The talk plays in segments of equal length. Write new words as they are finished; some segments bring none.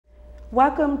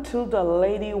Welcome to the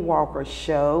Lady Walker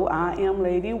Show. I am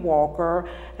Lady Walker,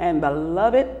 and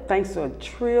beloved, thanks to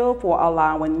Trill for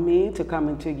allowing me to come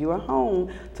into your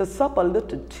home to sup a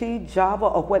little tea, java,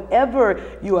 or whatever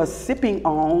you are sipping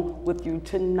on with you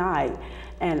tonight.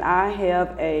 And I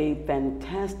have a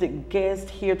fantastic guest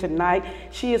here tonight.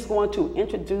 She is going to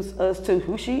introduce us to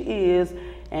who she is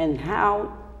and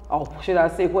how, or should I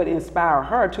say, what inspired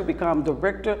her to become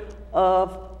director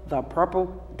of the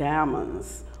Purple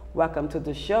Diamonds. Welcome to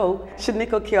the show,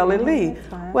 Shanika Kelly Lee.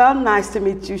 Well, nice to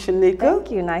meet you, Shanika. Thank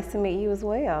you. Nice to meet you as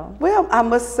well. Well, I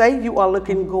must say you are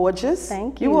looking gorgeous.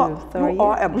 Thank you. You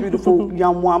are a beautiful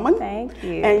young woman. Thank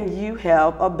you. And you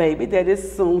have a baby that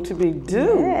is soon to be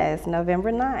due. Yes,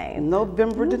 November 9th.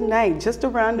 November the 9th, just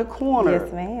around the corner.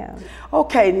 Yes, ma'am.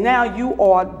 Okay, now you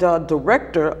are the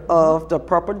director of the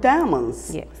Purple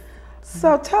Diamonds. Yes.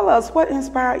 So tell us, what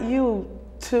inspired you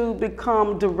to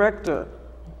become director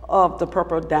of the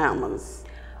Purple Diamonds?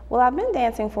 Well, I've been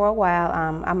dancing for a while.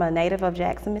 I'm a native of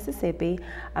Jackson, Mississippi.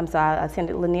 So I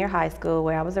attended Lanier High School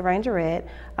where I was a rangerette.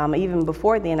 Even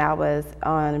before then, I was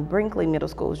on Brinkley Middle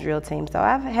School's drill team. So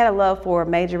I've had a love for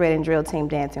majorette and drill team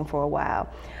dancing for a while.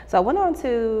 So I went on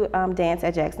to dance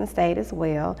at Jackson State as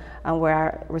well, where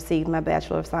I received my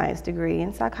Bachelor of Science degree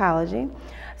in psychology.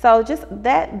 So just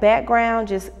that background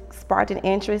just sparked an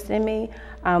interest in me.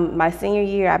 My senior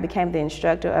year, I became the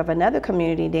instructor of another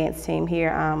community dance team here,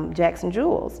 Jackson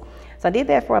Jewels. So I did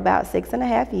that for about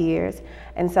 6.5 years.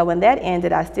 And so when that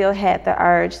ended, I still had the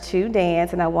urge to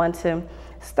dance, and I wanted to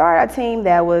start a team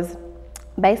that was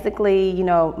basically, you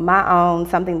know, my own,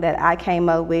 something that I came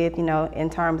up with, you know, in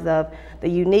terms of the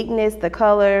uniqueness, the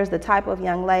colors, the type of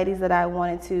young ladies that I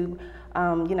wanted to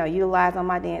you know, utilize on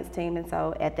my dance team. And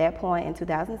so at that point in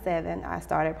 2007, I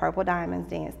started Purple Diamonds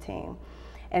dance team.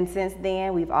 And since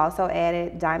then, we've also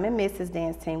added Diamond Misses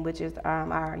dance team, which is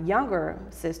our younger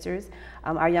sisters,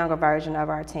 our younger version of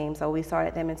our team. So we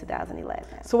started them in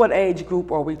 2011. So what age group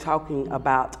are we talking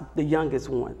about, the youngest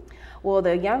one? Well,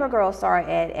 the younger girls start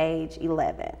at age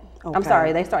 11. Okay. I'm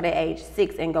sorry, they start at age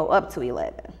 6 and go up to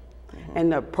 11.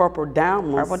 And the Purple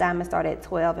Diamonds? Purple Diamonds start at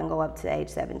 12 and go up to age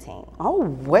 17. Oh,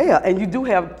 well, and you do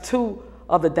have two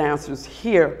other dancers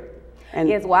here. And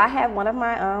yes, well, I have one of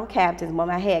my captains,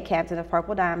 my head captain of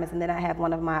Purple Diamonds, and then I have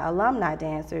one of my alumni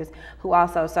dancers who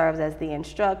also serves as the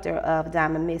instructor of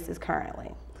Diamond Misses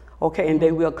currently. Okay, and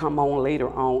they will come on later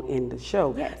on in the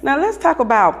show. Yes. Now let's talk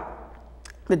about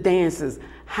the dances.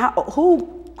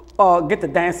 Who get the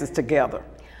dances together?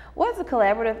 Well, it's a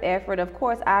collaborative effort. Of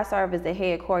course, I serve as the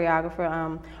head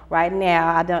choreographer right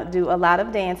now. I don't do a lot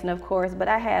of dancing, of course, but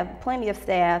I have plenty of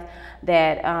staff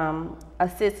that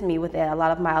assist me with that. A lot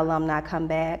of my alumni come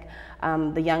back.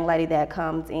 The young lady that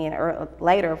comes in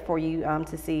later for you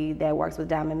to see that works with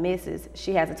Diamond Misses,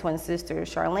 she has a twin sister,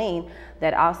 Charlene,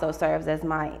 that also serves as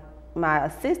my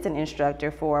assistant instructor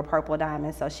for Purple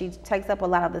Diamond. So she takes up a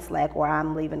lot of the slack where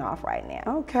I'm leaving off right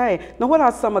now. Okay. Now, what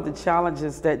are some of the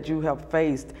challenges that you have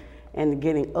faced in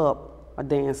getting up a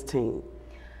dance team?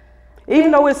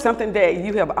 Even though it's something that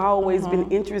you have always been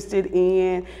interested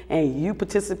in and you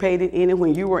participated in it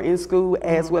when you were in school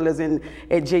as well as at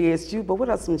JSU, but what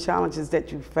are some challenges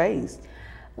that you faced?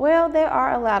 Well, there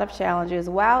are a lot of challenges.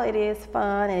 While it is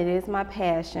fun and it is my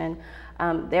passion,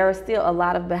 there are still a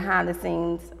lot of behind the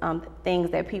scenes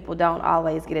things that people don't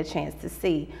always get a chance to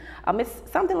see.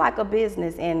 It's something like a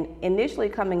business, and initially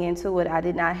coming into it, I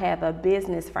did not have a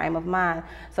business frame of mind.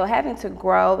 So having to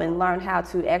grow and learn how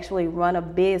to actually run a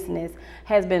business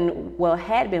had been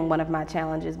one of my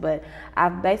challenges, but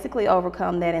I've basically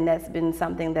overcome that, and that's been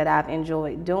something that I've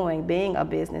enjoyed doing, being a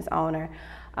business owner.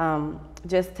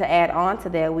 Just to add on to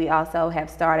that, we also have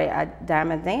started a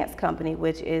Diamond Dance Company,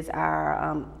 which is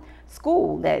our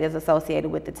school that is associated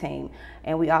with the team,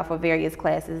 and we offer various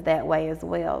classes that way as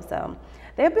well. So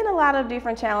there have been a lot of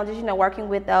different challenges, you know, working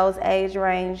with those age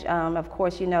range. Of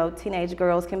course, you know, teenage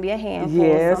girls can be a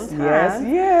handful sometimes.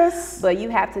 Yes. But you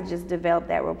have to just develop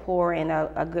that rapport and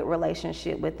a good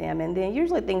relationship with them, and then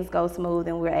usually things go smooth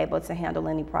and we're able to handle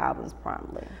any problems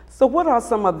promptly. So what are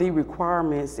some of the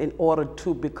requirements in order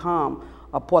to become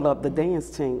a part of the dance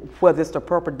team, whether it's the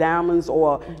Purple Diamonds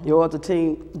or your other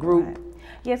team group? Right.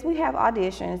 Yes, we have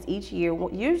auditions each year,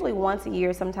 usually once a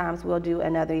year. Sometimes we'll do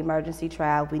another emergency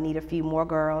trial. We need a few more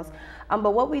girls.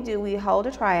 But what we do, we hold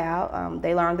a tryout.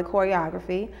 They learn the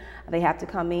choreography. They have to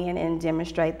come in and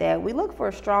demonstrate that. We look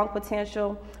for strong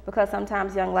potential because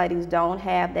sometimes young ladies don't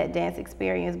have that dance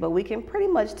experience, but we can pretty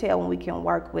much tell when we can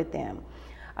work with them.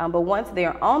 But once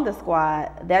they're on the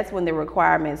squad, that's when the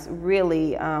requirements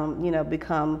really, you know,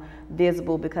 become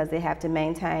visible because they have to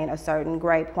maintain a certain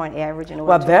grade point average in order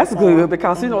well, to that's perform. good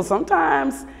because, you know,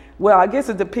 sometimes Well, I guess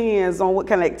it depends on what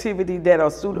kind of activity that a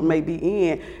student may be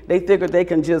in. They figure they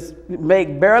can just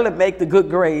barely make the good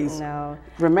grades, No.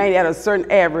 remain at a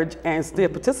certain average, and still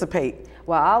participate.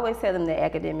 Well, I always tell them that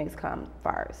academics come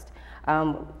first.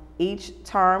 Each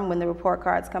term, when the report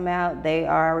cards come out, they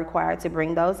are required to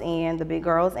bring those in, the big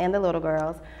girls and the little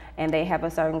girls, and they have a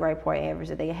certain grade point average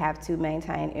that they have to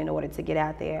maintain in order to get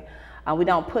out there. We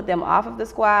don't put them off of the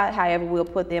squad, however, we'll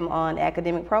put them on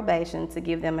academic probation to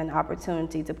give them an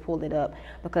opportunity to pull it up,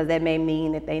 because that may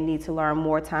mean that they need to learn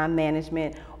more time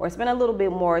management or spend a little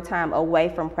bit more time away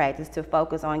from practice to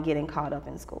focus on getting caught up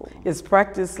in school. Is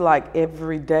practice like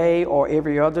every day or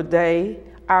every other day?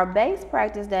 Our base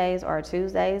practice days are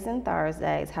Tuesdays and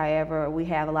Thursdays. However, we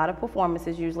have a lot of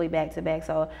performances, usually back to back,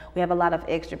 so we have a lot of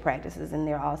extra practices in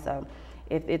there also.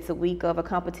 If it's a week of a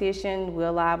competition,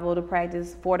 we're liable to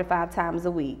practice 4 to 5 times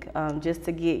a week, just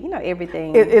to get,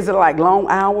 everything. Is it like long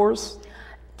hours?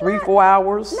 3-4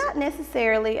 hours? Not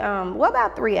necessarily. Well,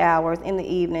 about 3 hours in the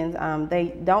evenings.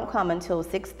 They don't come until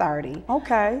 6:30.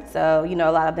 Okay. So,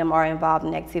 a lot of them are involved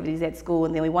in activities at school,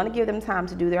 and then we want to give them time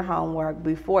to do their homework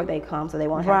before they come, so they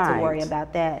won't have to worry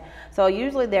about that. So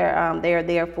usually they're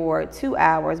there for 2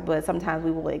 hours, but sometimes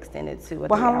we will extend it to a 3-hour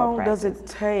Well, how long practice. does it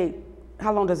take?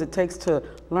 How long does it take to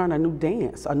learn a new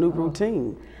dance, a new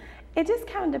routine? It just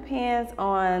kind of depends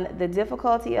on the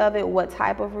difficulty of it, what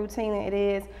type of routine it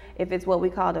is. If it's what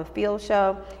we call the field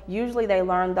show, usually they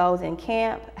learn those in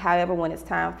camp. However, when it's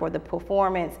time for the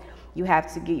performance, you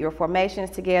have to get your formations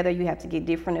together. You have to get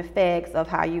different effects of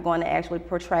how you're going to actually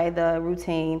portray the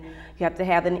routine. You have to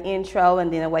have an intro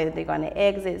and then a way that they're going to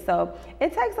exit. So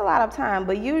it takes a lot of time,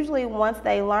 but usually once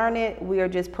they learn it, we are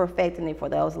just perfecting it for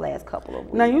those last couple of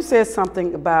weeks. Now, you said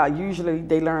something about usually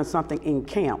they learn something in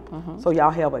camp. So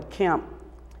y'all have a camp.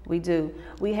 We do.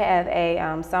 We have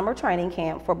a summer training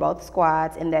camp for both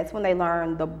squads, and that's when they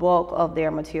learn the bulk of their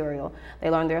material.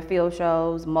 They learn their field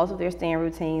shows, most of their stand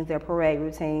routines, their parade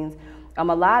routines, a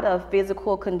lot of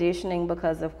physical conditioning,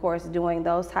 because of course doing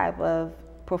those type of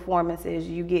performances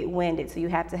you get winded, so you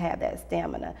have to have that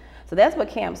stamina. So that's what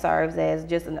camp serves as,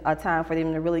 just a time for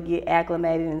them to really get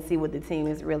acclimated and see what the team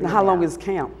is really Now, how long about. is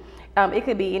camp? It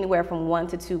could be anywhere from 1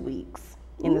 to 2 weeks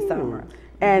in the summer.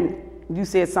 And you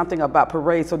said something about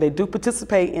parades, so they do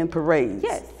participate in parades?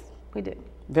 Yes, we do.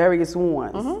 Various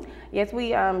ones? Yes,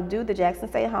 we do the Jackson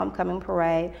State Homecoming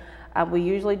Parade. We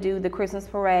usually do the Christmas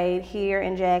Parade here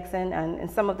in Jackson and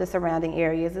some of the surrounding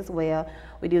areas as well.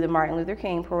 We do the Martin Luther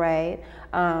King Parade.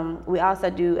 We also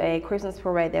do a Christmas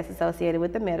Parade that's associated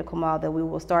with the Medical Mall that we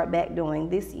will start back doing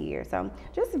this year. So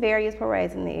just various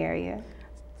parades in the area.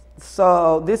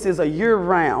 So this is a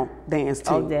year-round dance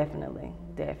team? Oh, definitely,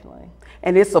 definitely.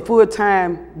 And it's a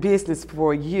full-time business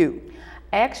for you?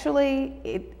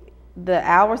 Actually, the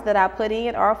hours that I put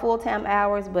in are full-time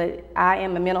hours, but I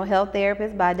am a mental health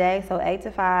therapist by day, so 8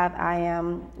 to 5 I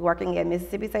am working at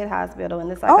Mississippi State Hospital in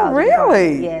the psychology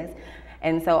department. Yes.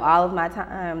 And so all of my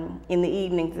time in the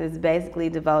evenings is basically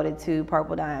devoted to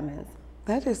Purple Diamonds.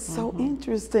 That is so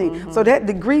interesting. So that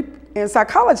degree in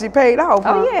psychology paid off,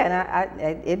 huh? Oh yeah,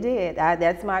 and it did.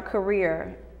 That's my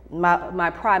career. My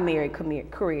primary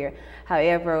career.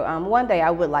 However, one day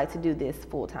I would like to do this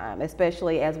full time,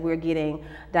 especially as we're getting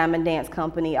Diamond Dance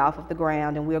Company off of the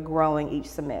ground and we're growing each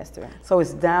semester. So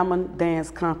it's Diamond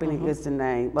Dance Company is the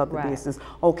name of the business.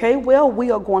 Okay, well, we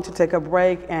are going to take a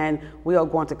break and we are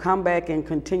going to come back and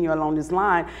continue along this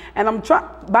line. And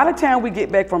by the time we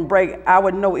get back from break, I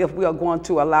would know if we are going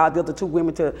to allow the other two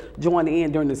women to join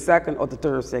in during the second or the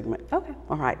third segment. Okay.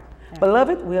 All right.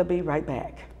 Beloved, we'll be right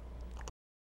back.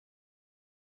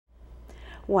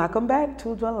 Welcome back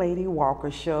to the Lady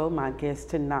Walker Show. My guest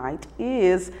tonight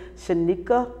is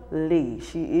Shanika Lee.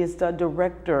 She is the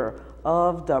director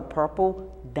of the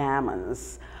Purple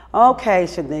Diamonds. Okay,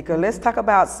 Shanika, let's talk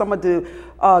about some of the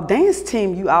dance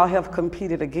team you all have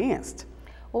competed against.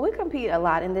 Well, we compete a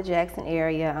lot in the Jackson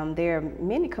area. There are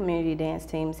many community dance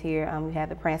teams here. We have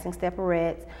the Prancing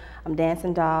Stepperettes,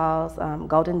 Dancing Dolls,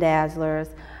 Golden Dazzlers,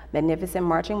 Magnificent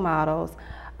Marching Models.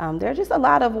 There are just a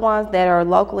lot of ones that are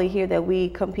locally here that we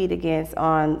compete against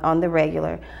on the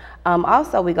regular.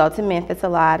 Also, we go to Memphis a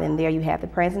lot, and there you have the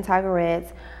Prancing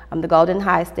Tigerettes, the Golden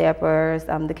High Steppers,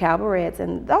 the Cowborettes,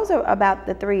 and those are about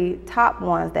the 3 top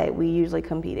ones that we usually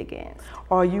compete against.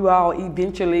 Are you all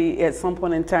eventually, at some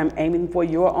point in time, aiming for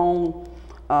your own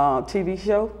TV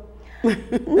show?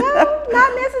 No,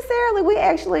 not necessarily. We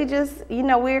actually just,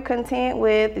 we're content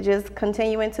with just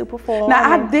continuing to perform. Now,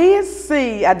 I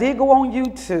did go on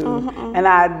YouTube, and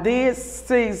I did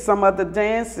see some of the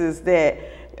dances that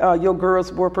your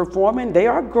girls were performing. They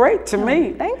are great to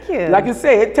me. Thank you. Like you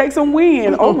said, it takes some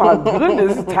wind. Oh my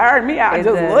goodness, it tired me out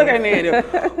just looking at it.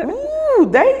 Ooh,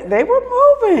 they were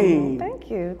moving. Thank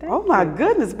you. Oh my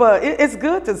goodness, but it's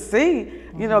good to see,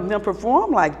 you know, them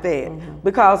perform like that,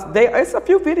 because it's a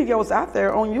few videos out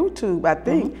there on YouTube, I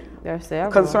think. There are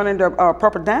several. Concerning the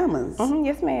Purple Diamonds.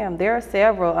 Yes, ma'am. There are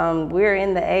several. We're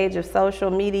in the age of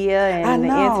social media and the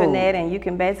internet, and you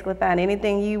can basically find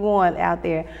anything you want out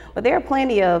there. But there are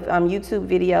plenty of YouTube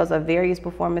videos of various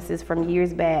performances from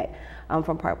years back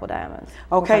from Purple Diamonds.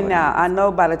 Okay, now I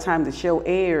know by the time the show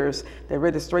airs, the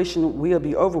registration will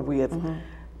be over with,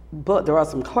 but there are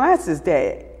some classes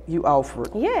that you offer.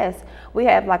 Yes, we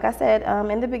have, like I said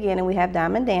in the beginning, we have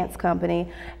Diamond Dance Company,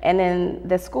 and in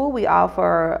the school we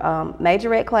offer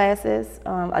majorette classes,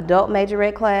 adult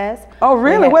majorette class. Oh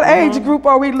really? What age group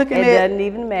are we looking at? It doesn't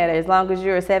even matter. As long as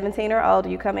you're 17 or older,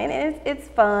 you come in, and it's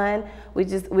fun.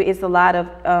 It's a lot of,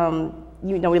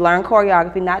 you know, we learn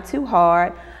choreography, not too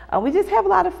hard. We just have a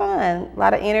lot of fun, a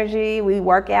lot of energy. We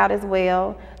work out as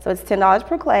well. So it's $10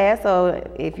 per class. So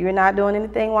if you're not doing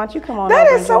anything, why don't you come on over and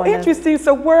join us? That is so interesting.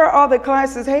 So where are the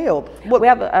classes held? We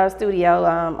have a studio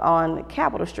on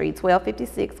Capitol Street,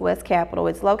 1256 West Capitol.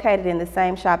 It's located in the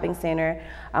same shopping center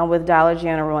with Dollar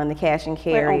General and the Cash and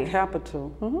Carry. Wait, on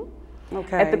Capitol?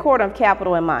 Okay. At the corner of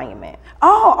Capitol and Monument.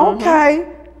 Oh,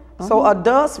 okay. So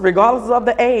adults, regardless of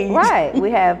the age. Right. We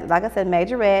have, like I said,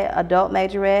 majorette, adult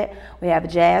majorette. We have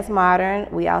jazz modern.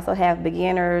 We also have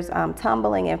beginners,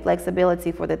 tumbling and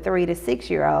flexibility for the 3 to 6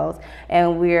 year olds.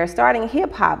 And we're starting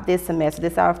hip hop this semester.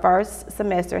 This is our first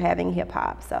semester having hip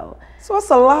hop. So it's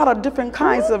a lot of different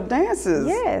kinds of dances.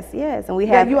 Yes, yes. And we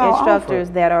have instructors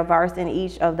that are versed in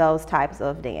each of those types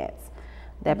of dance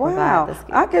that provide the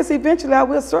skills. I guess eventually I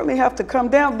will certainly have to come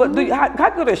down, but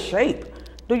how good a shape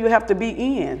do you have to be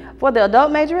in? For the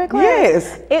adult majorette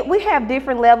class? Yes. We have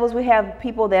different levels. We have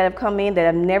people that have come in that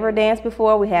have never danced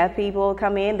before. We have people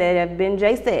come in that have been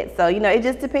J-set. So, you know, it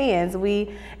just depends.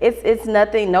 It's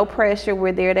nothing, no pressure.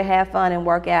 We're there to have fun and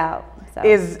work out. So.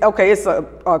 It's a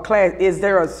class. Is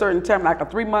there a certain time, like a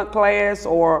 3-month class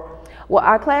or? Well,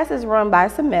 our classes run by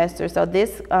semester. So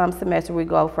this semester we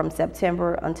go from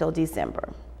September until December.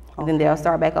 And then they'll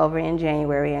start back over in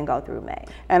January and go through May.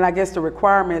 And I guess the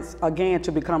requirements, again,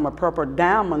 to become a Purple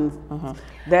Diamond,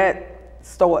 that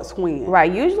starts when?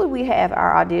 Right. Usually we have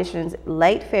our auditions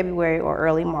late February or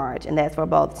early March, and that's for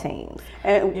both teams.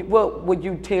 And what would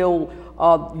you tell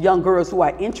young girls who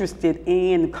are interested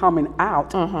in coming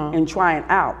out and trying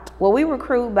out? Well, we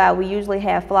usually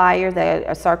have flyers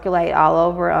that circulate all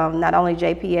over, not only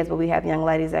JPS, but we have young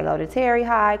ladies that go to Terry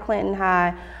High, Clinton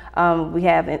High. We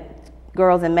have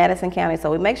girls in Madison County,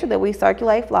 so we make sure that we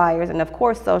circulate flyers, and of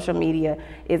course social media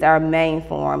is our main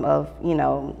form of, you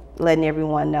know, letting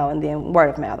everyone know, and then word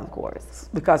of mouth, of course.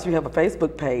 Because you have a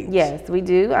Facebook page. Yes, we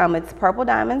do. It's Purple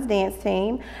Diamonds Dance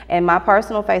Team, and my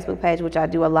personal Facebook page, which I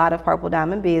do a lot of Purple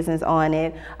Diamond business on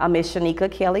it, is Shanika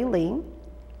Kelly Lee.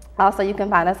 Also, you can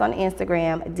find us on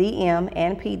Instagram, DM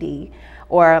and PD,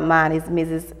 or mine is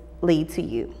Mrs. Lee to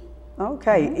you.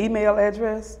 Okay, email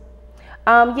address?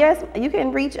 Yes, you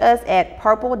can reach us at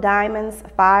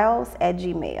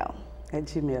purplediamondsfiles@gmail. At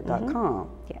gmail.com.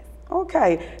 Yes.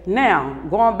 Okay, now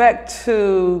going back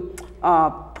to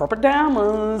Purple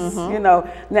Diamonds, you know,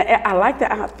 now I like the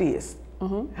outfits.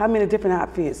 How many different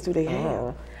outfits do they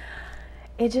have?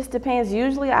 It just depends.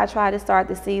 Usually I try to start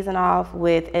the season off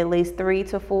with at least 3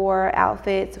 to 4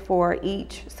 outfits for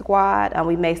each squad.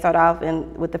 We may start off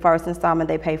with the first installment,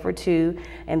 they pay for 2,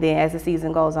 and then as the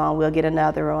season goes on, we'll get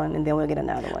another one, and then we'll get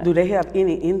another one. Do they have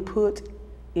any input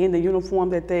in the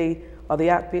uniform that or the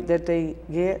outfit that they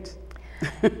get?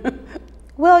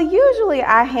 Well, usually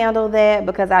I handle that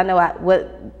because I know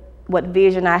what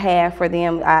vision I have for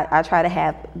them. I try to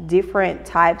have different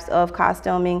types of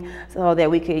costuming so that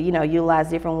we could, you know, utilize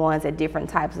different ones at different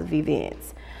types of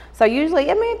events. So usually,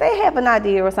 I mean, if they have an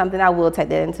idea or something, I will take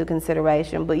that into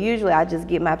consideration. But usually I just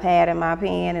get my pad and my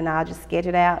pen and I'll just sketch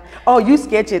it out. Oh, you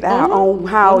sketch it out on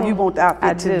how you want the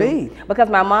outfit to be. Because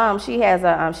my mom, she has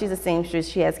she's a seamstress.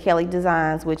 She has Kelly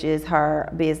Designs, which is her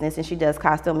business, and she does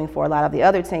costuming for a lot of the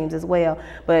other teams as well.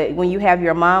 But when you have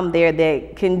your mom there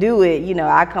that can do it, you know,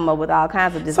 I come up with all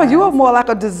kinds of designs. So you are more like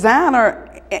a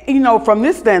designer, you know, from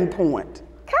this standpoint.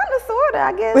 Kind of, sort of,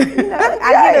 I guess. You know,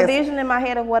 I get a vision in my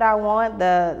head of what I want,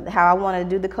 how I want to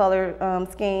do the color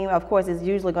scheme. Of course, it's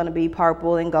usually going to be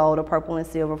purple and gold or purple and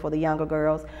silver for the younger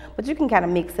girls. But you can kind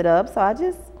of mix it up. So I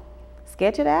just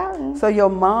sketch it out. So your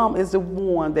mom is the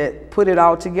one that put it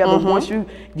all together. Once you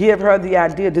give her the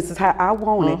idea, this is how I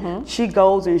want it, she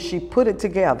goes and she put it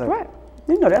together. Right.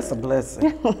 You know, that's a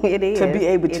blessing. It is. To be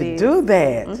able It to is. do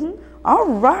that. All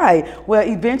right. Well,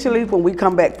 eventually, when we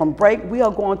come back from break, we are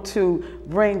going to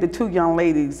bring the two young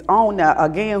ladies on. Now,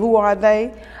 again, who are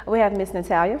they? We have Miss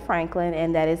Natalia Franklin,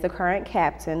 and that is the current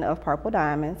captain of Purple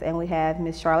Diamonds. And we have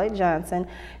Miss Charlotte Johnson.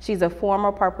 She's a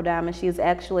former Purple Diamond. She is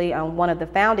actually one of the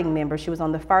founding members. She was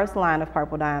on the first line of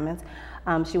Purple Diamonds.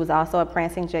 She was also a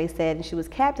Prancing J Set, and she was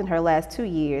captain her last 2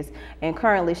 years. And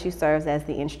currently, she serves as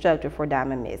the instructor for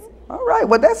Diamond Miss. All right.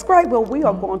 Well, that's great. Well, we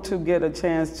are going to get a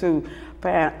chance to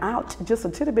find out just a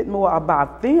little bit more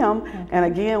about them. And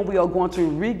again, we are going to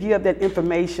re-give that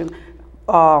information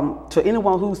to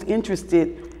anyone who's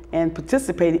interested and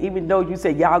participating, even though you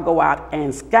say y'all go out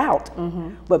and scout.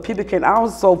 But people can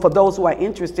also, for those who are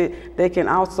interested, they can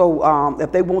also,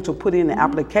 if they want to put in an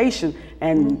application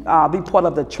and be part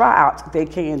of the tryouts, they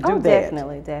can do that.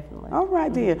 Definitely, definitely. All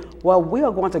right then. Well, we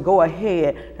are going to go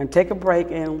ahead and take a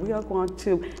break, and we are going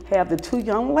to have the two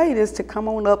young ladies to come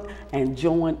on up and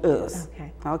join us.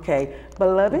 Okay. Okay.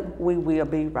 Beloved, we will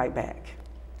be right back.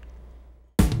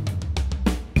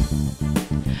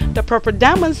 The Purple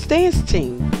Diamonds Dance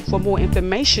Team. For more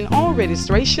information on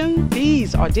registration,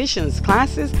 fees, auditions,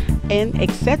 classes, and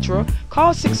etc.,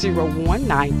 call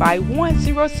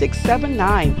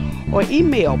 601-951-0679 or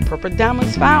email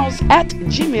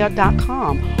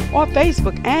purplediamondsfiles@gmail.com or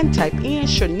Facebook and type in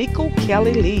Shanika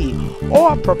Kelly Lee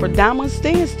or Purple Diamonds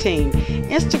Dance Team,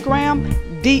 Instagram,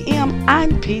 DM,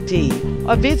 and PD,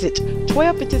 or visit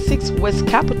 1256 West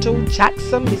Capitol,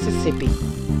 Jackson, Mississippi.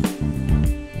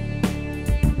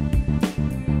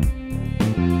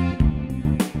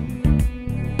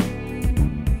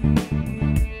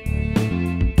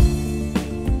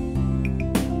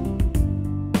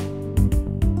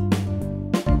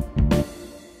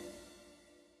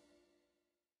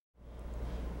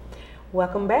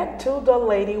 Welcome back to the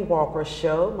Lady Walker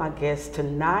Show. My guests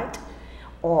tonight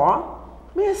are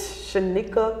Miss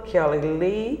Shanika Kelly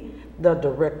Lee, the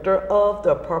director of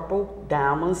the Purple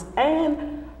Diamonds,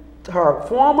 and her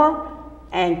former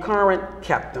and current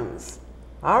captains.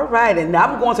 All right, and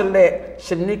now I'm going to let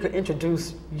Shanika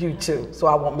introduce you two, so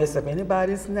I won't mess up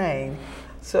anybody's name.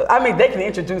 So, I mean, they can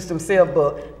introduce themselves,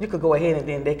 but you could go ahead and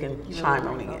then they can chime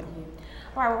on in.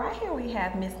 All right, right here we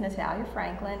have Miss Natalia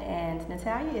Franklin, and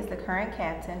Natalia is the current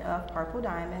captain of Purple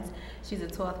Diamonds. She's a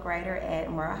 12th grader at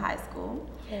Murrah High School.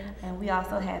 Yes. And we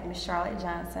also have Miss Charlotte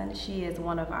Johnson. She is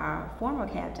one of our former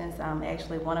captains,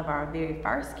 actually one of our very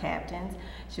first captains.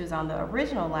 She was on the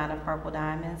original line of Purple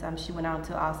Diamonds. She went on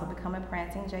to also become a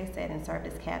Prancing J Set and served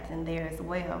as captain there as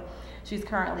well. She's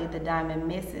currently the Diamond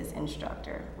Misses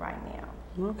instructor right now.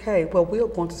 Okay, well, we're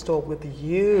going to start with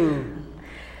you.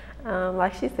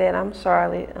 Like she said, I'm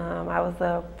Charlotte. I was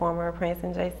a former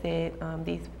Prancing J Set.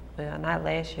 Well, not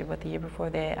last year, but the year before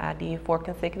that, I did 4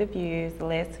 consecutive years. The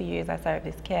last 2 years, I served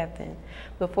as captain.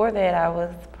 Before that, I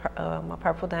was a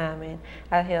Purple Diamond.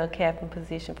 I held captain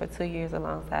position for 2 years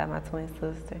alongside my twin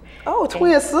sister. Oh,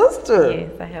 twin sister?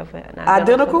 Yes, I have an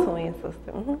identical twin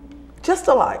sister. Just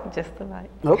alike? Just alike.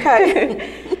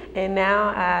 Okay. And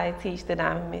now I teach the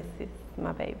Diamond Misses,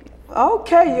 my babies.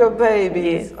 Okay, your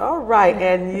babies. Yes. All right,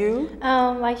 and you?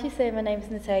 Like she said, my name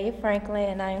is Natalia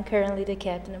Franklin, and I am currently the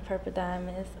captain of Purple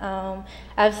Diamonds.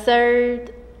 I've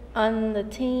served on the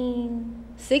team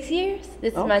 6 years.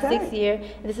 This is my 6th year,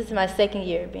 and this is my 2nd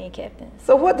year of being captain.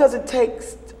 So what does it take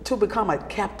to become a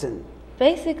captain?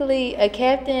 Basically, a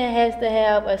captain has to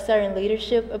have a certain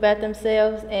leadership about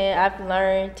themselves, and I've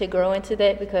learned to grow into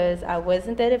that because I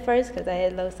wasn't that at first because I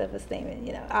had low self-esteem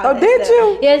and all that did stuff.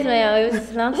 you? Yes, ma'am. It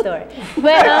was a long story.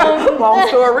 But long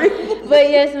story. But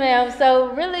yes, ma'am.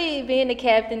 So really, being a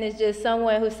captain is just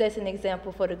someone who sets an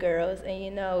example for the girls,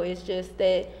 and it's just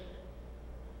that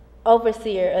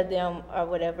overseer of them or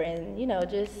whatever, and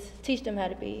just teach them how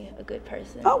to be a good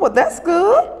person. Oh, well, that's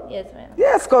good. Yes, ma'am.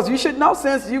 Yes, because you should know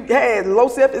since you had low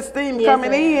self-esteem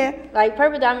coming in. Like,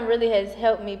 Purple Diamond really has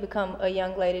helped me become a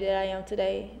young lady that I am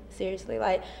today. Seriously,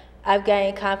 like, I've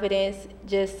gained confidence,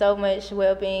 just so much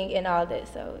well-being and all that.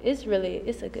 So it's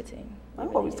a good team.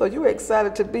 Oh, so you're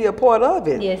excited to be a part of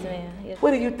it. Yes, ma'am. Yes.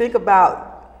 What do you think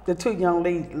about the two young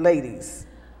ladies?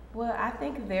 Well, I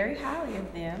think very highly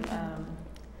of them.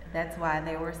 That's why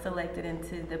they were selected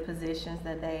into the positions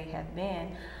that they have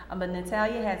been. But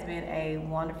Natalia has been a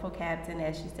wonderful captain.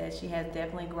 As she said, she has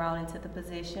definitely grown into the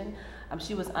position.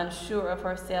 She was unsure of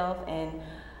herself and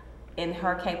in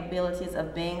her capabilities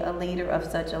of being a leader of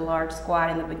such a large squad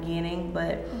in the beginning,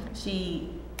 but she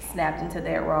snapped into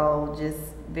that role just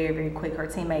very, very quick. Her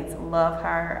teammates love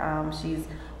her. She's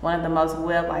one of the most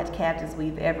well-liked captains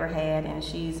we've ever had, and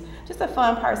she's just a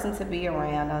fun person to be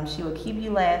around. She will keep you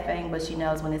laughing, but she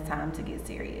knows when it's time to get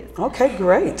serious. Okay,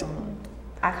 great.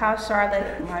 I call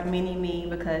Charlotte my mini-me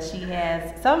because she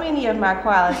has so many of my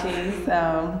qualities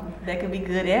that could be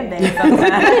good and bad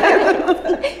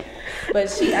sometimes.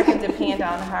 But I can depend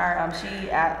on her.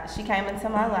 She came into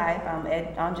my life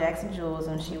on Jackson Jewels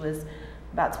when she was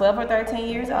about 12 or 13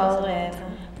 years old, and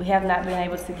we have not been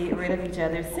able to get rid of each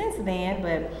other since then.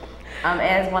 But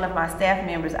as one of my staff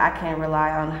members, I can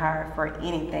rely on her for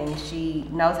anything. She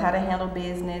knows how to handle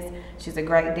business. She's a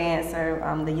great dancer.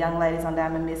 The young ladies on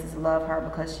Diamond Misses love her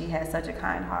because she has such a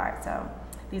kind heart. So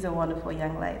these are wonderful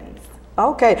young ladies.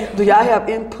 Okay. Do y'all have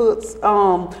inputs?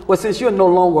 Well, since you're no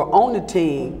longer on the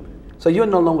team, so you're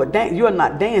no longer you're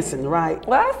not dancing, right?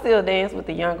 Well, I still dance with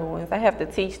the younger ones. I have to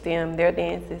teach them their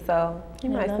dances, so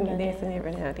you might see me dancing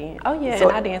every now and then. Oh yeah,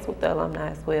 and I dance with the alumni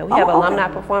as well. We have alumni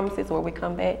performances where we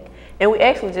come back, and we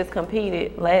actually just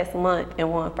competed last month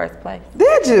and won first place.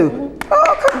 Did you?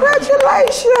 Oh,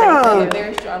 congratulations! They're a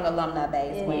very strong alumni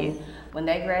base. When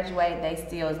they graduate, they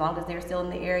still, as long as they're still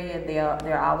in the area,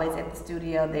 they're always at the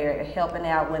studio. They're helping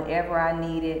out whenever I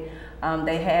need it.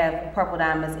 They have Purple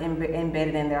Diamonds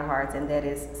embedded in their hearts, and that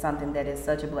is something that is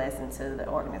such a blessing to the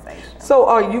organization. So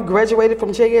are you graduated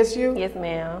from JSU? Yes,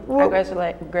 ma'am. I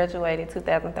graduated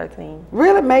 2013.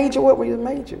 Really? Major? What were your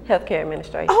major? Healthcare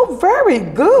administration. Oh, very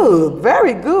good.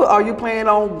 Very good. Are you planning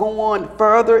on going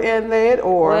further in that,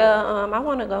 or? Well, I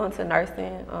want to go into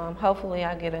nursing. Hopefully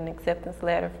I get an acceptance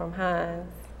letter from Hines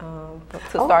to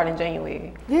start in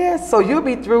January. Yes, so you'll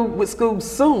be through with school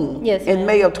soon. Yes, in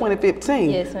May of 2015.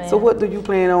 Yes, ma'am. So what do you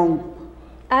plan on?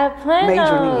 I plan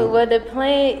majoring in? well, the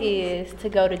plan is to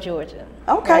go to Georgia.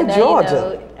 Okay, right now,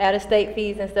 Georgia. Out of state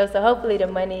fees and stuff. So hopefully the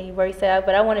money works out.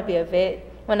 But I want to be a vet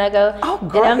when I go. Oh,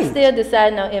 great. And I'm still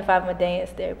deciding on if I'm a dance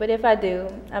there. But if I do,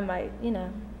 I might,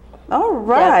 All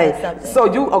right.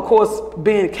 So you, of course,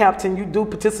 being captain, you do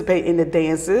participate in the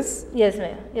dances. Yes,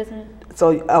 ma'am. Yes, ma'am.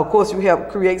 So of course you help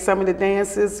create some of the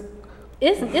dances.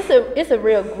 It's a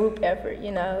real group effort,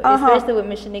 especially with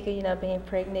Miss Shanika, being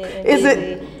pregnant and Is busy.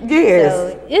 it? Yes.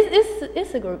 So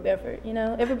it's a group effort,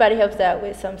 Everybody helps out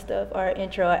with some stuff, or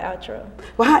intro or outro.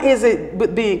 Well, how is it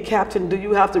with being captain? Do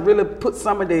you have to really put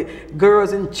some of the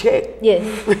girls in check? Yes.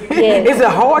 Yes. Is it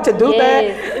hard to do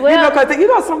that? Well,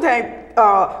 because sometimes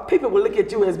people will look at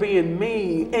you as being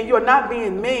mean, and you're not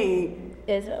being mean.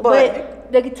 Yes,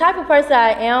 but the type of person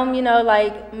I am,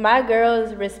 like my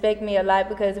girls respect me a lot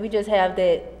because we just have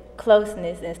that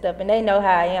closeness and stuff, and they know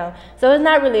how I am. So it's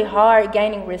not really hard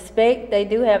gaining respect. They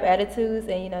do have attitudes,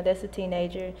 and that's a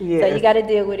teenager, yes. So you got to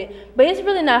deal with it. But it's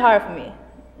really not hard for me,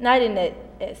 not in that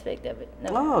aspect of it. No.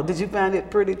 Oh, did you find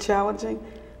it pretty challenging?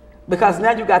 Because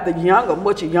now you got the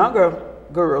much younger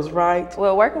girls, right?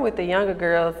 Well, working with the younger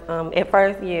girls, at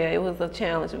first, it was a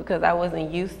challenge because I wasn't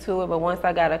used to it, but once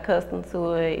I got accustomed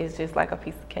to it, it's just like a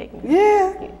piece of cake.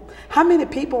 Yeah. How many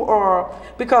people are,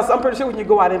 because I'm pretty sure when you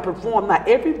go out and perform, not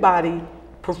everybody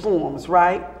performs,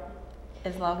 right?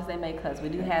 As long as they make cuts. We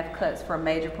do have cuts for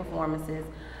major performances.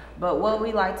 But what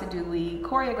we like to do, we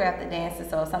choreograph the dances,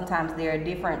 so sometimes there are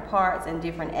different parts and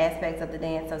different aspects of the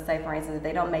dance. So say, for instance, if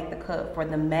they don't make the cut for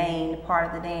the main part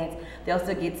of the dance, they'll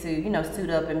still get to, suit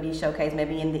up and be showcased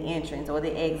maybe in the entrance or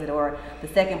the exit or the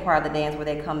second part of the dance where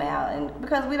they come out. And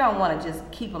because we don't want to just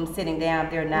keep them sitting down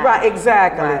if they're not. Right,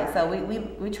 exactly. Right, so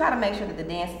we try to make sure that the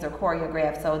dances are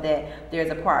choreographed so that there's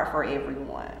a part for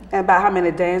everyone. And about how many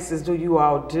dances do you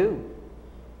all do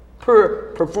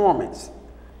per performance?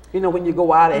 When you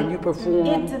go out and you perform?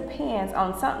 It depends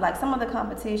on some of the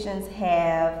competitions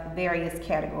have various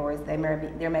categories.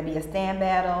 There may be a stand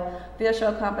battle, field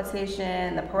show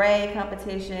competition, the parade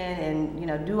competition,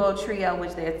 and duo trio,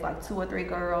 which there's like 2 or 3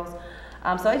 girls.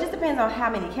 So it just depends on how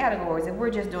many categories. If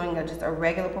we're just doing just a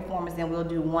regular performance, then we'll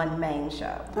do one main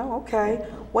show. Oh, okay.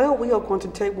 Well, we are going to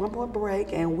take one more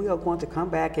break, and we are going to come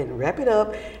back and wrap it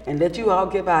up and let you all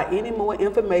give out any more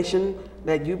information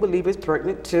that you believe is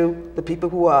pertinent to the people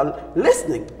who are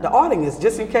listening, the audience,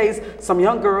 just in case some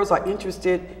young girls are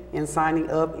interested in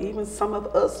signing up, even some of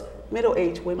us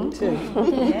middle-aged women too.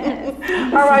 Yes.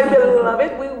 All right,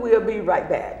 beloved, we will be right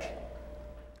back.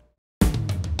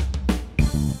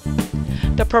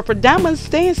 The Purple Diamonds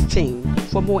Dance Team.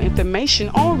 For more information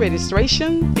on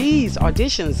registration, fees,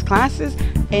 auditions, classes,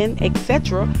 and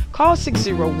etc., call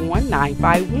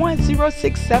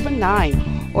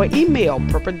 601-951-0679 or email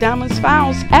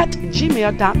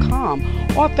purplediamondsfiles@gmail.com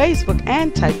or Facebook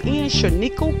and type in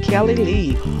Shanika Kelly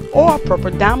Lee or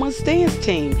Purple Diamonds Dance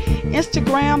Team,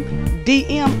 Instagram,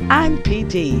 DM and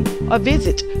PD, or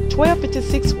visit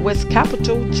 1256 West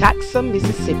Capitol, Jackson,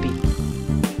 Mississippi.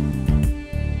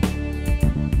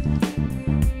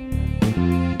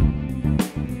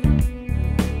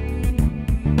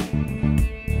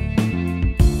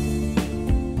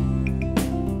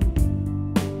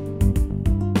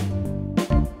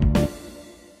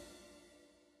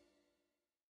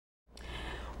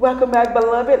 Welcome back,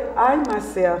 beloved. I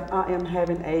myself, I am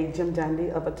having a Jim Dandy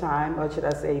of a time, or should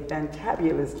I say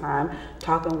fantabulous time,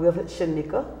 talking with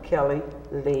Shanika, Kelly,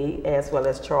 Lee, as well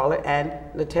as Charlie and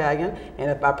Natalia. And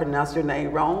if I pronounce your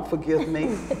name wrong, forgive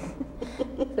me.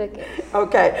 It's okay.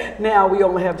 Okay, now we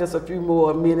only have just a few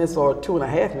more minutes or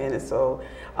 2.5 minutes, so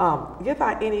give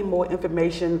out any more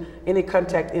information, any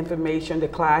contact information, the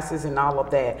classes and all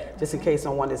of that, just in case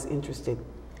someone is interested.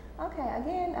 Okay,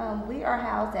 again, we are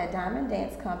housed at Diamond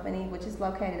Dance Company, which is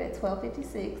located at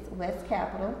 1256 West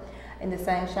Capitol in the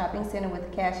same shopping center with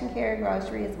cash and carry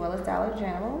grocery as well as Dollar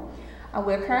General.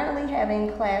 We're currently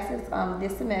having classes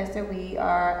this semester. We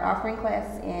are offering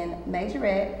classes in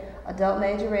majorette, adult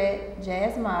majorette,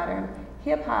 jazz modern,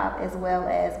 hip hop, as well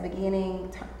as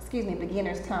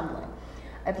beginners tumbling.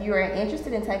 If you are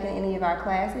interested in taking any of our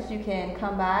classes, you can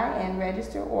come by and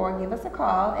register or give us a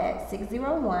call at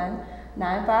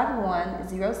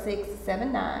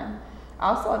 601-951-0679.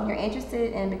 Also, if you're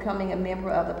interested in becoming a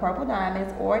member of the Purple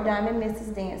Diamonds or Diamond Misses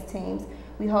dance teams,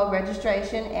 we hold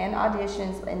registration and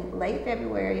auditions in late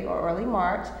February or early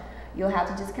March. You'll have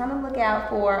to just kind of look out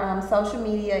for social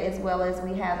media, as well as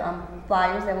we have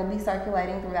flyers that will be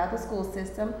circulating throughout the school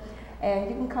system. And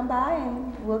you can come by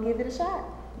and we'll give it a shot.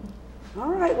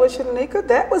 All right, well, Shanika,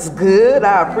 that was good.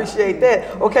 I appreciate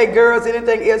that. Okay, girls,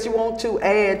 anything else you want to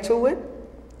add to it?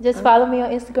 Just follow me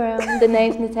on Instagram. The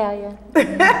name's Natalia.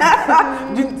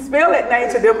 You spell that name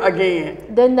to them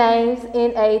again. The name's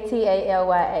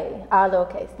Natalya, all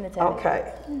lowercase, Natalia.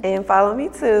 Okay. And follow me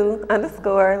too,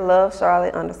 _Love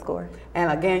Charlotte _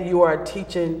 And again, you are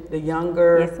teaching the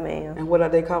younger. Yes, ma'am. And what are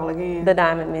they called again? The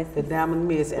Diamond Miss. The Diamond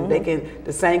Miss. And they can,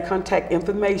 the same contact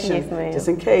information, Yes, ma'am. just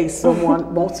in case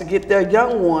someone wants to get their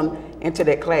young one into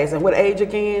that class. And what age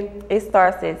again? It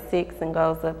starts at 6 and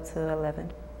goes up to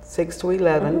 11. 6 to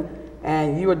 11.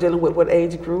 And you are dealing with what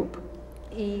age group?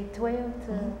 12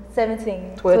 to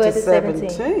 17. 12 to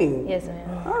 17. Yes,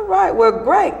 ma'am. All right, well,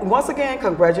 great. Once again,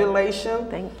 congratulations.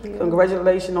 Thank you.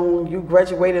 Congratulations on you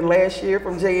graduating last year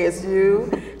from JSU.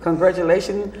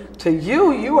 Congratulations to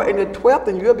you. You are in the 12th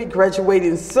and you'll be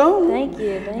graduating soon. Thank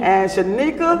you. And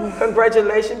Shanika,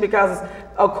 congratulations, because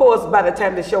of course, by the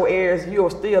time the show airs, you'll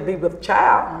still be with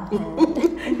child.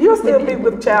 You'll still be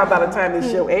with child by the time the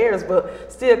show airs,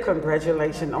 but still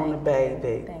congratulations on the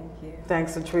baby. Thank you.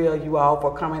 Thanks a trio, you all,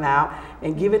 for coming out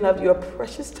and giving up your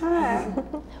precious time.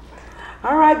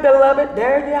 All right, beloved,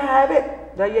 there you have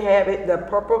it. There you have it, the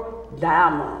Purple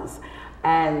Diamonds.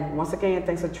 And once again,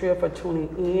 thanks a trio for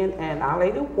tuning in. And our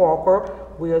Lady Walker,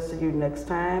 we'll see you next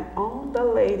time on the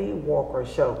Lady Walker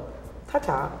Show.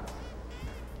 Ta-ta.